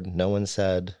billboard. No one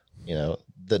said, the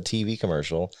TV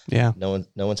commercial. Yeah. No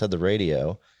one said the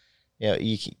radio.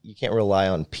 You can't rely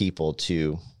on people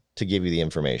to give you the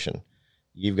information.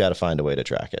 You've got to find a way to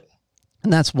track it.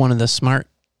 And that's one of the smart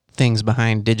things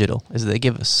behind digital, is they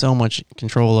give us so much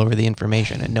control over the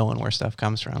information and knowing where stuff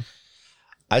comes from.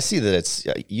 I see that it's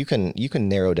you can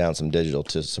narrow down some digital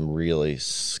to some really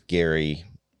scary.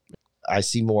 I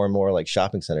see more and more like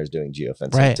shopping centers doing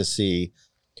geofencing to see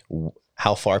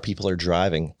how far people are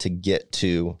driving to get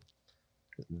to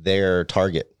their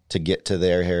Target, to get to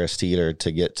their Harris Teeter,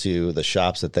 to get to the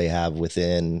shops that they have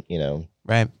within,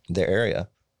 their area.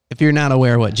 If you're not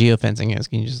aware what geofencing is,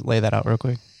 can you just lay that out real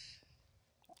quick?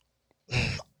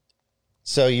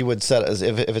 So you would set, as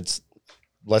if it's,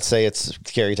 let's say it's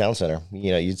Cary Town Center,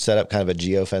 you'd set up kind of a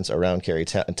geofence around Cary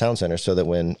Town Center so that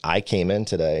when I came in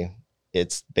today,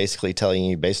 it's basically telling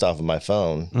you based off of my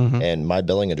phone and my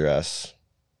billing address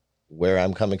where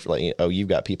I'm coming from. Like, you've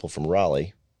got people from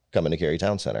Raleigh coming to Cary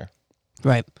Town Center.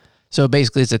 Right. So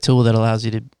basically it's a tool that allows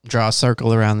you to draw a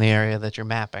circle around the area that you're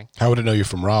mapping. How would it know you're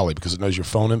from Raleigh? Because it knows your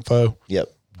phone info? Yep.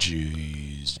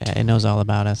 Jeez. Yeah, it knows all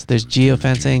about us. There's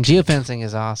geofencing. Geofencing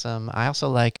is awesome. I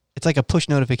also it's like a push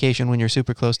notification when you're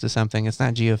super close to something. It's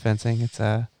not geofencing. It's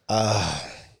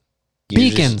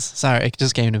beacons. Sorry, it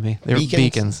just came to me. They're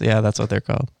beacons. Yeah, that's what they're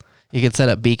called. You can set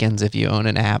up beacons if you own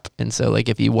an app. And so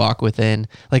if you walk within,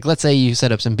 let's say you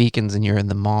set up some beacons and you're in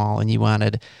the mall and you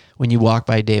wanted, when you walk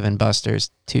by Dave &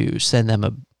 Buster's, to send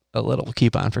them a little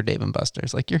coupon for Dave &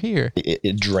 Buster's. You're here.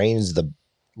 It drains the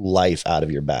life out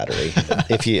of your battery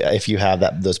if you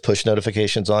have those push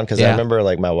notifications on. Because I remember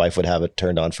my wife would have it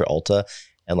turned on for Ulta,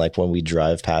 and when we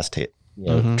drive past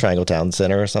Triangle Town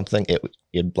Center or something,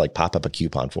 it'd pop up a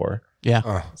coupon for her.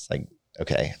 Yeah. It's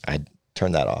okay, I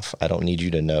turn that off. I don't need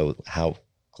you to know how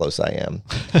close I am.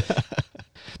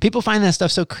 People find that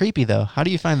stuff so creepy though. How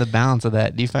do you find the balance of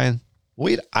that? Do you find?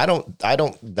 I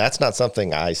don't, that's not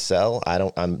something I sell. I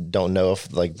don't know if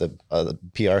the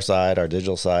PR side or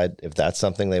digital side, if that's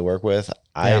something they work with.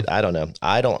 I don't know.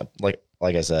 I don't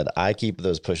like I said, I keep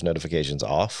those push notifications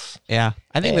off. Yeah.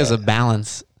 I think there's a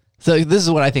balance. So this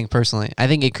is what I think personally. I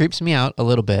think it creeps me out a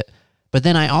little bit, but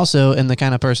then I also am the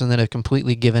kind of person that have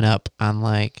completely given up on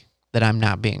that I'm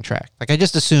not being tracked. I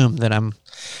just assume that I'm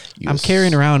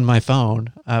carrying around my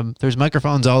phone. There's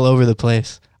microphones all over the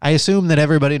place. I assume that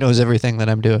everybody knows everything that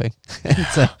I'm doing.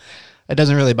 So it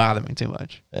doesn't really bother me too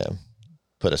much. Yeah.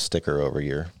 put a sticker over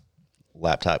your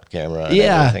laptop camera. And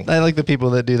Yeah, everything. I like the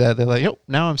people that do that. They're like, "Yep,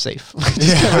 now I'm safe."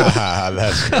 Yeah,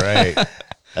 that's great.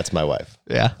 That's my wife.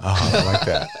 Yeah, Oh, I like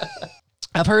that.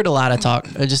 I've heard a lot of talk,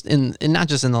 just in not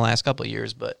just in the last couple of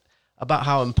years, but about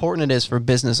how important it is for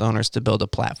business owners to build a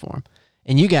platform.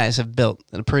 And you guys have built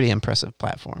a pretty impressive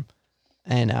platform.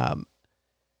 And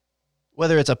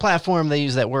whether it's a platform, they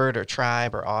use that word, or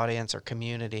tribe, or audience, or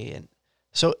community. And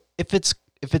so, if it's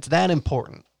that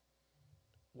important,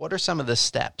 what are some of the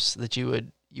steps that you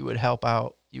would help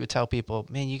out? You would tell people,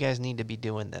 man, you guys need to be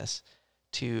doing this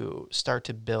to start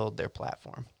to build their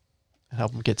platform and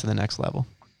help them get to the next level.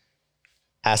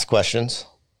 Ask questions.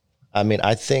 I mean,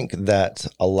 I think that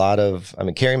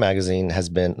Carry Magazine has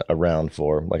been around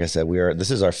for, like I said,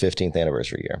 this is our 15th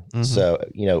anniversary year. Mm-hmm.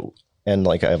 So, and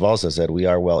like I've also said, we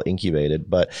are well incubated,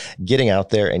 but getting out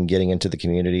there and getting into the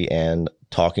community and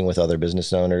talking with other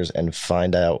business owners and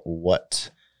find out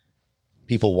what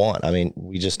people want. I mean,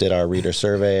 we just did our reader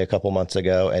survey a couple months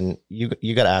ago, and you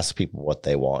got to ask people what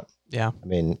they want. Yeah. I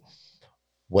mean,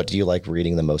 what do you like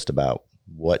reading the most about?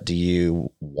 What do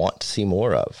you want to see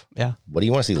more of? Yeah. What do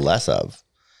you want to see less of?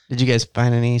 Did you guys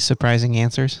find any surprising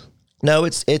answers? No,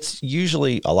 it's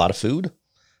usually a lot of food,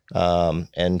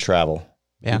 and travel.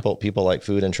 Yeah. People like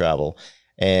food and travel.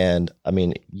 And I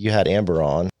mean, you had Amber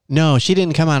on. No, she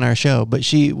didn't come on our show, but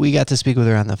we got to speak with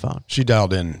her on the phone. She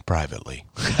dialed in privately.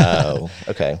 Oh,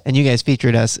 okay. And you guys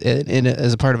featured us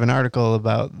as a part of an article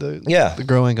about the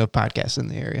growing of podcasts in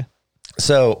the area.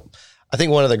 So I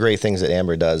think one of the great things that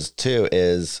Amber does too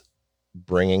is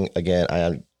bringing, again,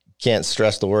 I can't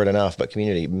stress the word enough, but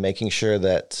community, making sure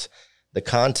that the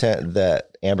content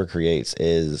that Amber creates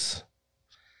it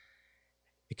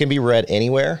can be read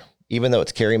anywhere, even though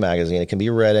it's Carry Magazine, it can be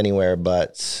read anywhere,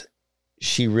 but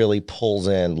she really pulls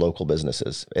in local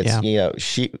businesses.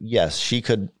 She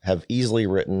could have easily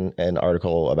written an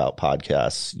article about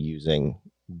podcasts using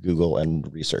Google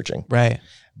and researching. Right.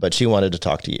 But she wanted to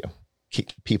talk to you.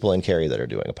 People in Cary that are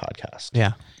doing a podcast.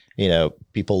 Yeah.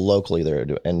 People locally that are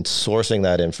doing, and sourcing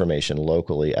that information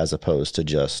locally as opposed to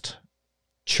just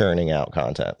churning out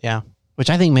content. Yeah. Which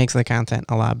I think makes the content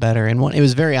a lot better. And it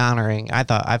was very honoring. I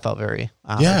felt very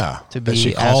honored to be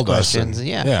she asked called questions. us.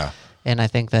 Yeah. And I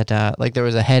think that there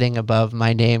was a heading above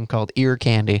my name called Ear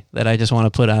Candy that I just want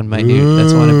to put on my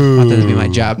that's want that to be my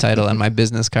job title on my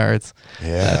business cards.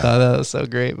 Yeah. I thought that was so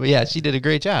great. But yeah, she did a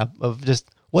great job of just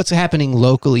what's happening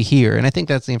locally here. And I think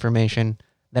that's the information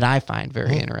that I find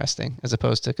very interesting, as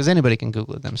opposed to, because anybody can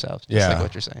Google it themselves, just like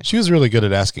what you're saying. She was really good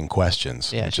at asking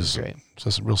questions. Yeah, which she's is great.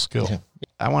 Just a real skill. Yeah.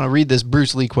 I want to read this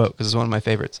Bruce Lee quote because it's one of my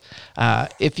favorites.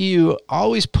 If you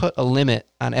always put a limit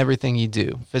on everything you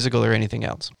do, physical or anything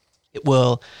else, it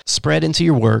will spread into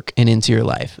your work and into your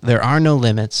life. There are no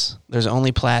limits. There's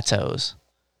only plateaus.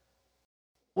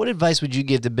 What advice would you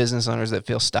give to business owners that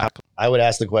feel stuck? I would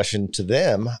ask the question to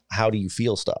them, how do you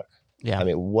feel stuck? Yeah. I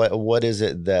mean, what is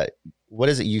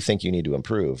it you think you need to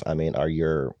improve? I mean,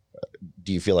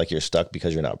 do you feel like you're stuck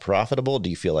because you're not profitable? Do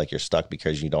you feel like you're stuck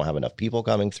because you don't have enough people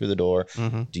coming through the door?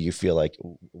 Mm-hmm. Do you feel like,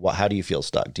 how do you feel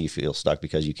stuck? Do you feel stuck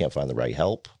because you can't find the right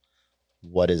help?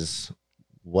 What is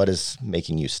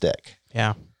making you stick?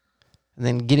 Yeah. And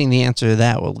then getting the answer to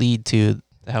that will lead to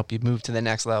help you move to the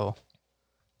next level.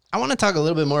 I want to talk a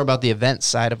little bit more about the event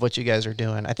side of what you guys are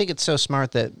doing. I think it's so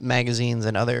smart that magazines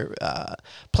and other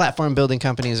platform building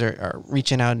companies are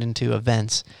reaching out into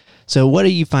events. So what do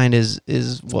you find is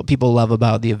what people love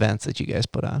about the events that you guys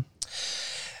put on?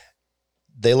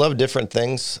 They love different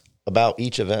things about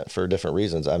each event for different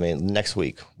reasons. I mean, next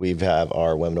week we have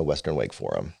our Women of Western Wake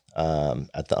Forum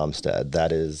at the Umstead.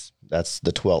 That's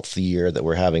the 12th year that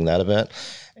we're having that event.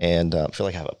 And I feel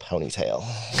like I have a ponytail.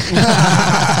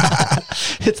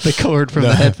 It's the cord from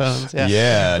the headphones. Yeah.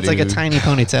 Yeah, It's like a tiny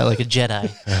ponytail, like a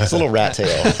Jedi. It's a little rat tail.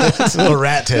 It's a little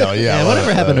rat tail. Yeah. Yeah,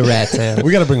 whatever happened to rat tail?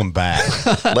 We got to bring them back.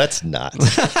 Let's not.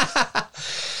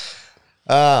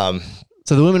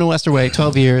 So the Women of Western Wake,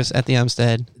 12 years at the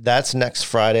Umstead. That's next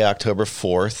Friday, October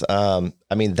 4th.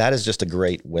 I mean, that is just a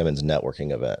great women's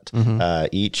networking event. Mm-hmm.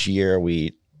 Each year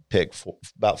we pick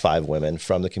about 5 women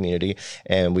from the community,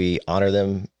 and we honor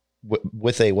them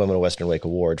with a Women of Western Wake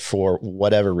Award for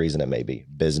whatever reason it may be,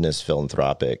 business,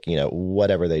 philanthropic,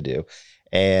 whatever they do.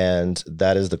 And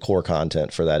that is the core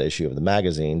content for that issue of the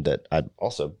magazine that I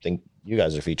also think you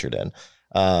guys are featured in.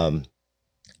 And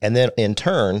then in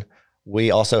turn,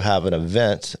 we also have an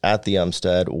event at the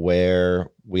Umstead where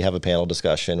we have a panel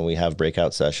discussion, we have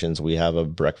breakout sessions, we have a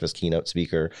breakfast keynote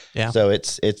speaker. Yeah. So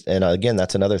it's and again,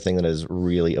 that's another thing that has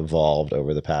really evolved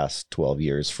over the past 12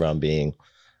 years from being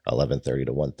 11:30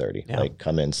 to 1:30. Yeah. Like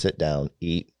come in, sit down,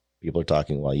 eat. People are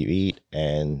talking while you eat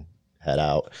and head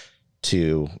out.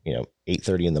 to,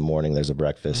 8:30 in the morning, there's a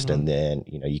breakfast. And then,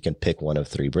 you can pick one of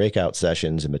 3 breakout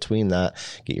sessions in between that,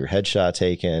 get your headshot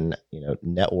taken,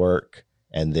 network,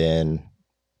 and then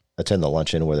attend the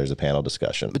luncheon where there's a panel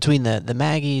discussion. Between the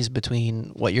Maggie's,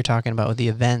 between what you're talking about with the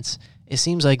events, it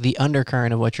seems like the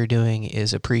undercurrent of what you're doing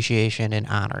is appreciation and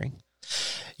honoring.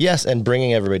 Yes, and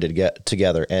bringing everybody to get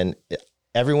together. And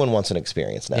everyone wants an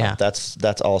experience now. Yeah.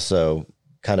 That's also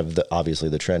kind of obviously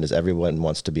the trend is everyone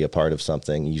wants to be a part of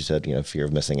something. You said, fear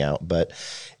of missing out, but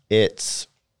it's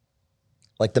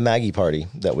like the Maggie party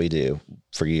that we do.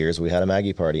 For years, we had a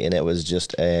Maggie party, and it was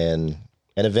just an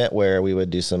event where we would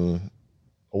do some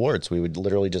awards. We would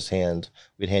literally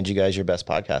we'd hand you guys your best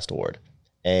podcast award.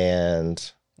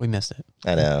 And we missed it.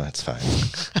 I know, it's fine.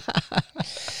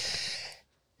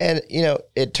 And,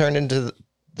 it turned into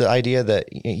the idea that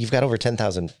you've got over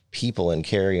 10,000 people in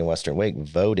Cary and Western Wake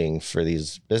voting for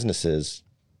these businesses,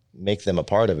 make them a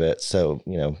part of it. So,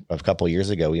 a couple of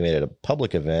years ago, we made it a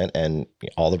public event, and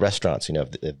all the restaurants,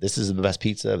 if this is the best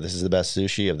pizza, if this is the best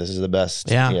sushi, if this is the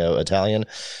best, Italian,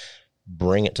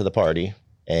 bring it to the party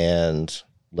and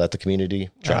let the community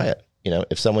try it.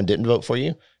 If someone didn't vote for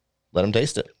you, let them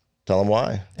taste it. Tell them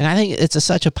why. And I think it's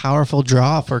such a powerful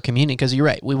draw for community, because you're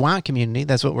right. We want community.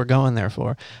 That's what we're going there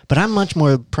for. But I'm much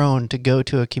more prone to go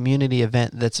to a community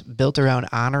event that's built around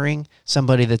honoring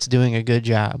somebody that's doing a good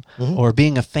job or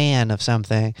being a fan of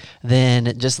something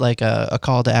than just like a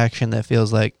call to action that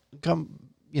feels like, come,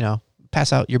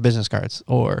 pass out your business cards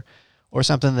or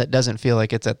something that doesn't feel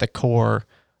like it's at the core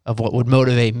of what would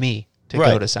motivate me to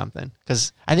go to something.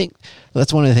 Because I think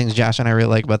that's one of the things Josh and I really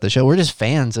like about the show. We're just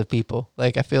fans of people.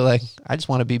 Like, I feel like I just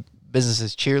want to be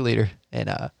business's cheerleader. And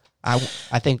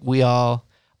I think we all,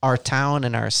 our town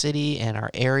and our city and our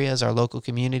areas, our local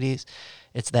communities,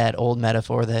 it's that old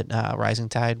metaphor that rising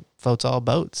tide floats all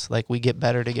boats. Like, we get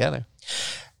better together.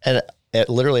 And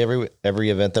literally every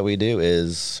event that we do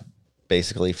is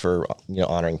basically for,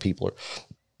 honoring people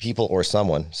or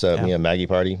someone. So, Maggie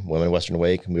Party, Women in Western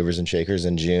Wake, Movers and Shakers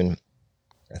in June.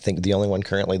 I think the only one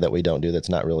currently that we don't do that's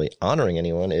not really honoring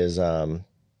anyone is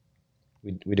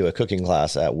we do a cooking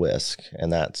class at Whisk,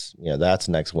 and that's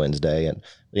next Wednesday, and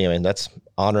that's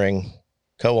honoring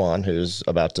Co-On, who's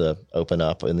about to open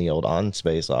up in the old On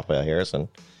space off by Harrison.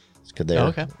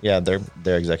 Their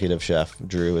executive chef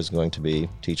Drew is going to be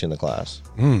teaching the class.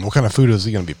 What kind of food is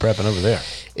he going to be prepping over there?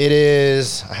 It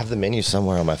is, I have the menu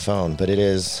somewhere on my phone, but it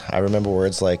is, I remember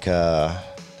words like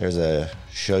there's a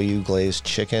shoyu glazed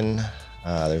chicken.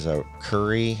 There's a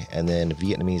curry, and then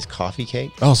Vietnamese coffee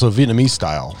cake. Oh, so Vietnamese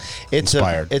style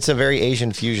inspired. It's a very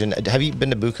Asian fusion. Have you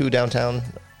been to Buku downtown?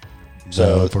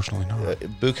 So, unfortunately not.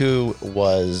 Buku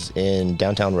was in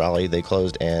downtown Raleigh. They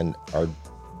closed and are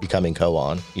becoming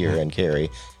Co-On here in Cary,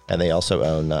 and they also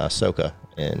own Soka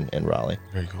in Raleigh.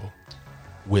 Very cool.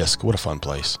 Whisk, what a fun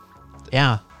place.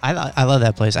 Yeah, I love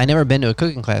that place. I never been to a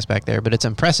cooking class back there, but it's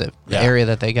impressive. The area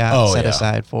that they got set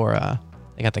aside for.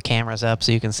 They got the cameras up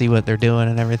so you can see what they're doing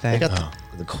and everything. They got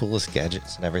the coolest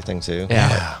gadgets and everything too.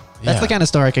 Yeah. That's the kind of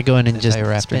store I could go in and just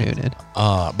afternoon in.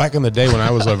 Back in the day when I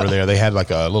was over there, they had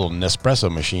like a little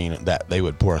Nespresso machine that they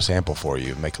would pour a sample for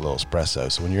you and make a little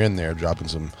espresso. So when you're in there dropping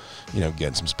some,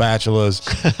 getting some spatulas,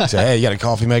 say, hey, you got a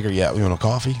coffee maker? Yeah, you want a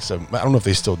coffee? So I don't know if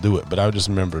they still do it, but I just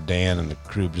remember Dan and the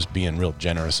crew just being real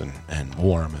generous and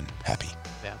warm and happy.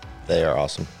 Yeah. They are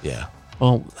awesome. Yeah.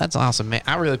 Well, that's awesome, man.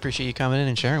 I really appreciate you coming in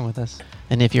and sharing with us.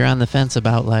 And if you're on the fence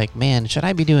about like, man, should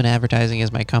I be doing advertising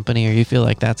as my company, or you feel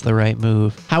like that's the right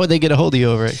move, how would they get a hold of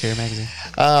you over at Cary Magazine?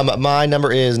 My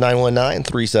number is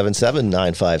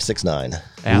 919-377-9569.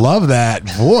 Yeah. Love that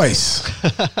voice.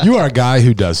 You are a guy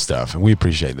who does stuff, and we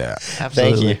appreciate that.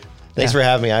 Absolutely. Thank you. Thanks for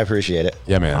having me. I appreciate it.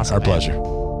 Yeah, man. Awesome, Our man. pleasure.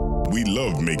 We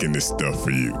love making this stuff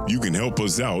for you. You can help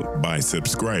us out by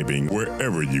subscribing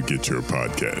wherever you get your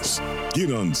podcasts. Get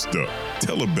unstuck,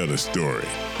 tell a better story,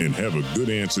 and have a good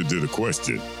answer to the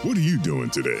question, what are you doing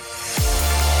today?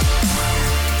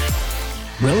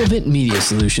 Relevant Media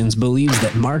Solutions believes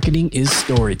that marketing is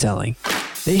storytelling.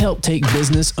 They help take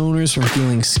business owners from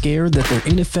feeling scared that their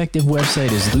ineffective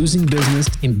website is losing business,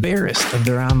 embarrassed of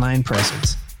their online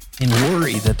presence, and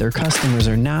worry that their customers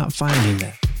are not finding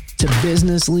them, to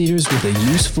business leaders with a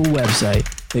useful website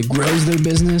that grows their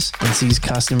business and sees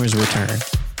customers return.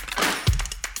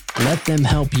 Let them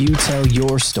help you tell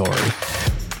your story.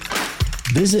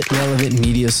 Visit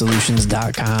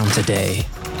relevantmediasolutions.com today.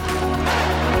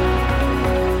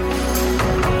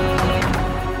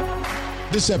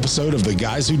 This episode of the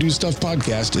Guys Who Do Stuff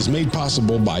podcast is made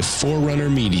possible by Forerunner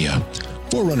Media.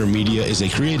 Forerunner Media is a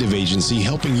creative agency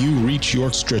helping you reach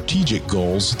your strategic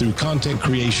goals through content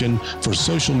creation for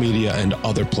social media and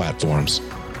other platforms.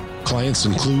 clients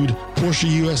include Porsche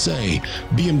USA,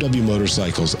 BMW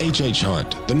Motorcycles, H.H.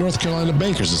 Hunt, the North Carolina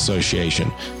Bankers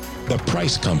Association, The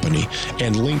Price Company,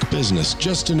 and Link Business,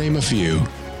 just to name a few.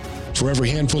 For every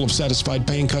handful of satisfied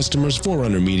paying customers,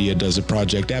 Forerunner Media does a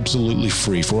project absolutely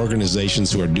free for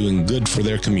organizations who are doing good for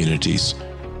their communities.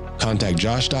 Contact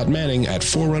Josh.Manning at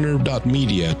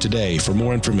forerunner.media today for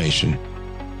more information.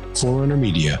 Forerunner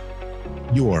Media,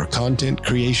 your content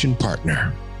creation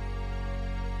partner.